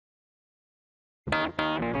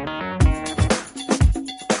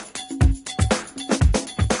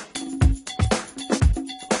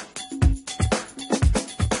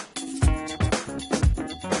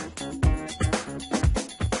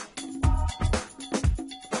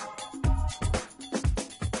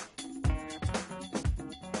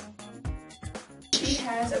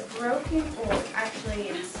has a broken, well, actually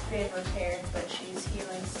it's been repaired, but she's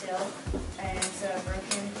healing still, and it's a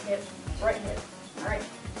broken hip, right hip. All right.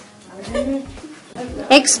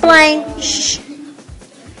 Explain. Shh.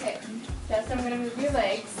 Okay, Just, I'm going to move your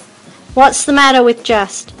legs. What's the matter with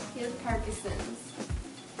Just? He has Parkinson's.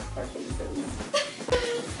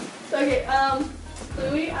 Okay,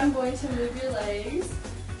 Louie, I'm going to move your legs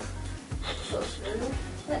closer to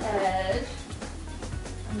the edge,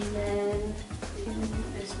 and then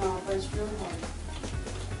you small first really hard.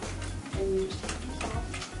 And you just take this off.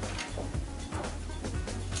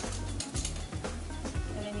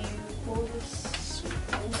 And then you pull this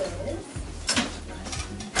lid.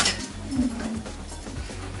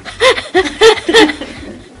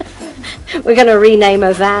 We're going to rename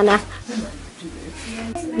her Vanna.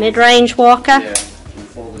 Mid-range walker. Yeah, you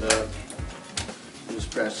fold it up. Just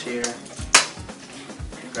press here.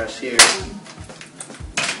 Press here.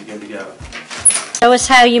 You're good to go. Show us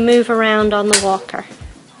how you move around on the walker.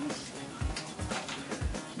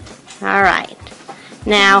 All right.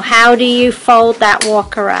 Now, how do you fold that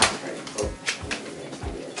walker up?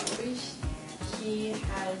 He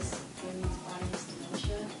has women's body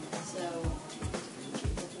dementia, so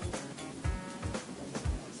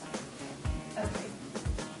okay.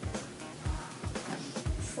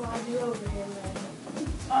 Slide you over here, then.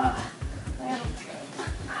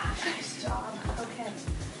 Nice job. Okay.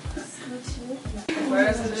 My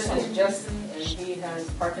resident is Justin, and he has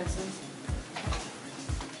Parkinson's.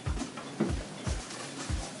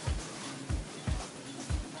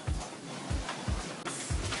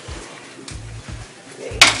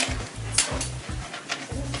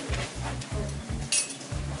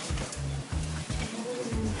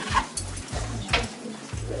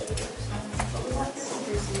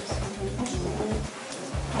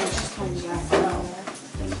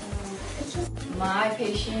 My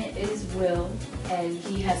patient is Will, and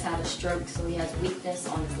he has had a stroke, so he has weakness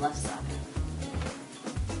on his left side.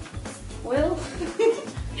 Will?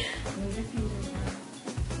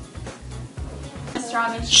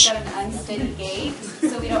 Strong and she's got an unsteady gait,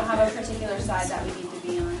 so we don't have a particular side that we need to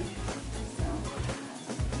be on.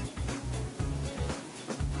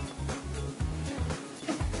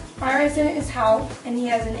 My resident is Hal, and he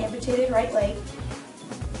has an amputated right leg.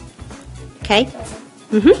 Okay.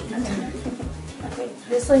 Okay,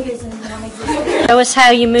 this leg is in non-existent. Show us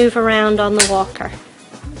how you move around on the walker.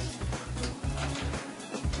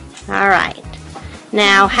 All right.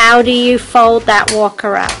 Now, how do you fold that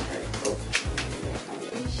walker up?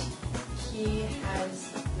 He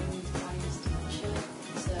has women's body dementia,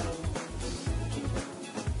 so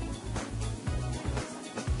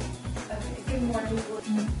okay. Good morning.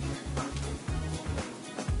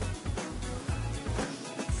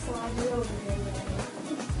 Slide you over here, then.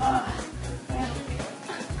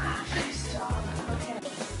 Nice job. Okay.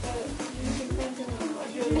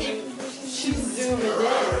 She's zooming in.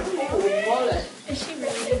 Holy moly. Is she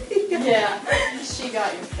ready? Yeah, she got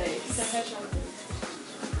your face.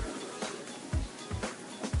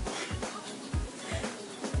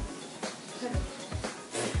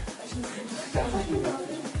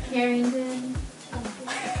 Carrington.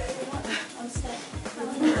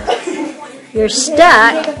 You're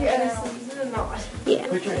stuck. Take up your other sleeves. This is not. Yeah.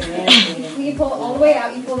 Put your hand in. You pull it all the way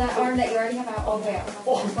out. You pull that arm that you already have out all the way out.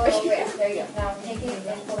 Pull it all the way out. There you go. Now take it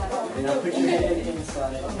and pull that arm. Now put your hand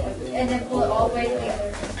inside. And then pull it all the way to the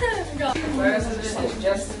other. My resident is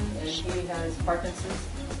Justin, and he has Parkinson's.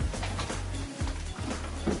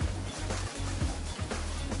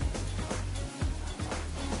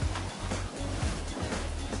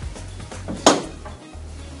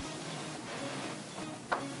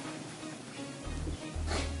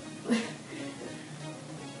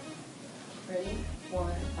 Ready?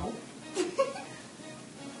 One. Oh.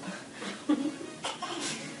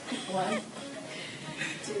 One,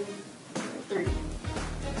 two, three.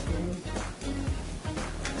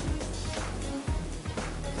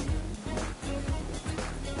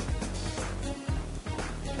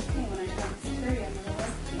 Okay, when I come to 30, I'm going to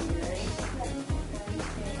work to you. Ready?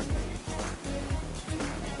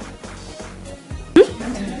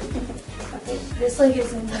 This leg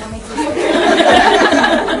is in non-existent.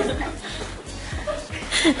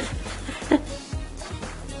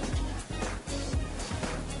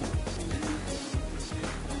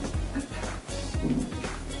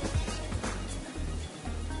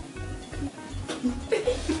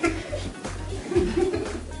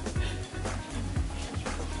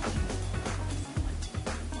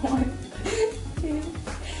 One, two,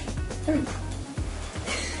 three.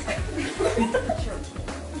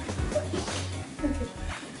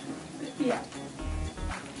 Yeah.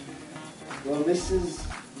 Well, this is,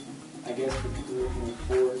 I guess. guess for people who can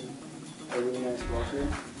afford a really nice walker.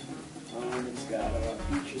 It's got a lot of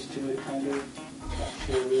features to it, kind of. It's got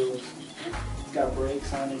 4 wheels. It's got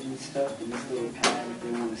brakes on it and stuff, and this little pad if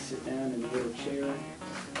they want to sit down in a little chair.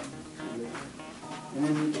 And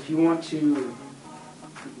then if you want to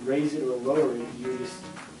raise it or lower it, you just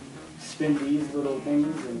spin these little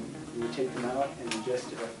things and you take them out and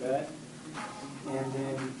adjust it like that. And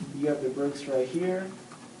then you have the brakes right here.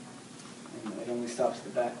 And it only stops the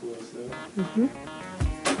back wheels though. Mm-hmm.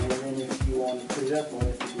 And then if you want to put it up, all you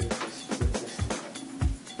have to do is just put this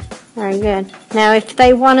Very good. Now, if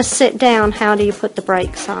they want to sit down, how do you put the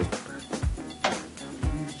brakes on? You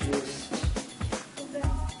just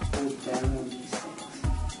hold down on these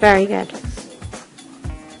things. Very good.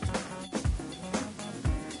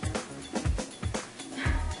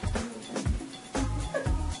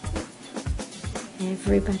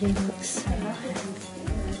 Everybody looks so happy.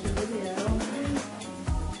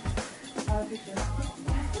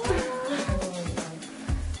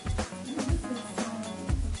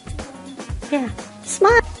 Yeah,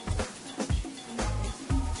 smile.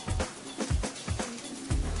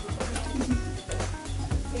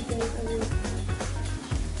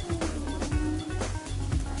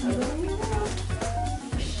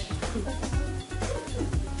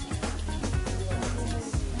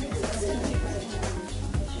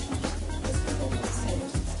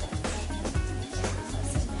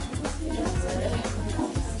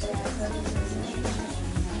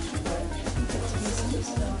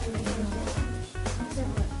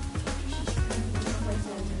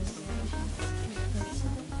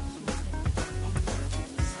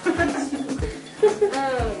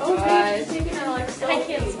 Oh, gosh. I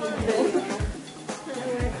can't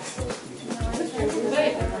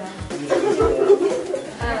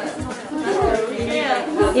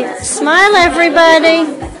Yeah, smile, everybody.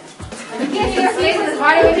 You can't see your faces.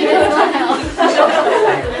 Why do we need to smile?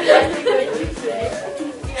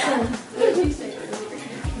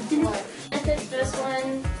 I picked this one.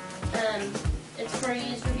 It's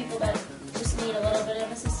used for people that just need a little bit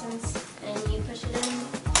of assistance, and you push it in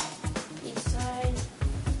each side,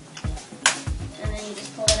 and then you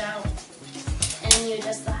just pull it out, and then you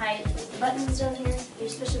adjust the height with the buttons down here. You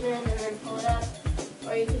just push it in and then pull it up,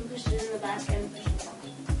 or you can push it in the back and push it out.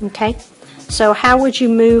 Okay. So how would you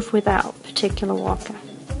move without a particular walker?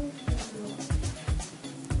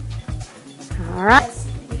 All right. It has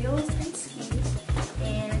wheels and skis,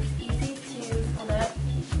 and it's easy to fold up.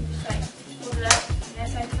 Just like fold it up, the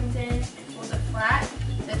other side comes in, and folds it flat.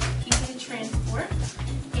 So it's easy to transport.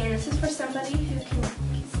 And this is for somebody who can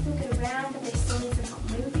still get around, but they still need some help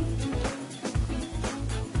moving.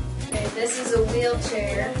 Okay, this is a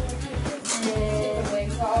wheelchair. And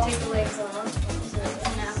take the legs off.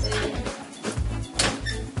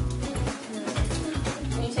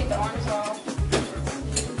 When you take the arms off,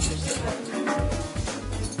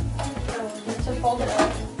 to fold it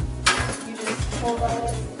up, you just fold on it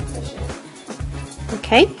and push it.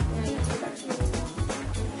 Okay. And then you put it back together.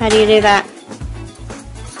 How do you do that?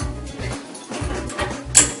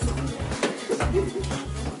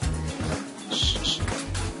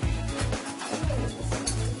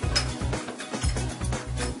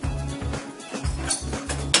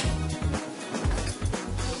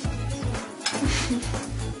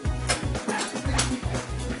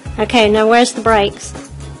 Okay, now where's the brakes?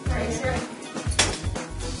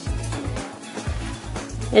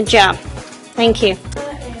 Good job. Thank you.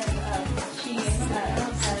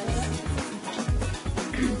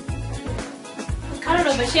 I don't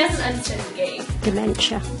know, but she has an unsteady gait.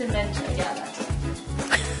 Dementia. Dementia, yeah, that's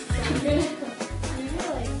it.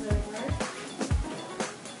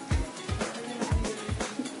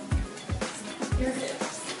 Your hips.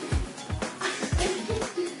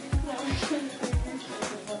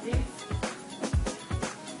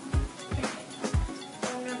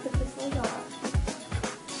 I'm gonna put this leg off.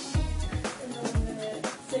 And then I'm gonna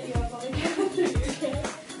sit you up on the counter, okay?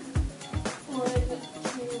 1,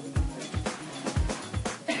 2.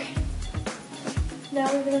 Okay. Now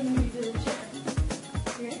we're gonna move to the chair.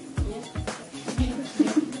 You ready? Yeah.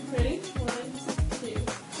 Ready? 1, 2.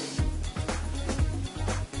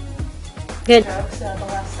 Good. So the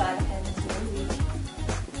left side.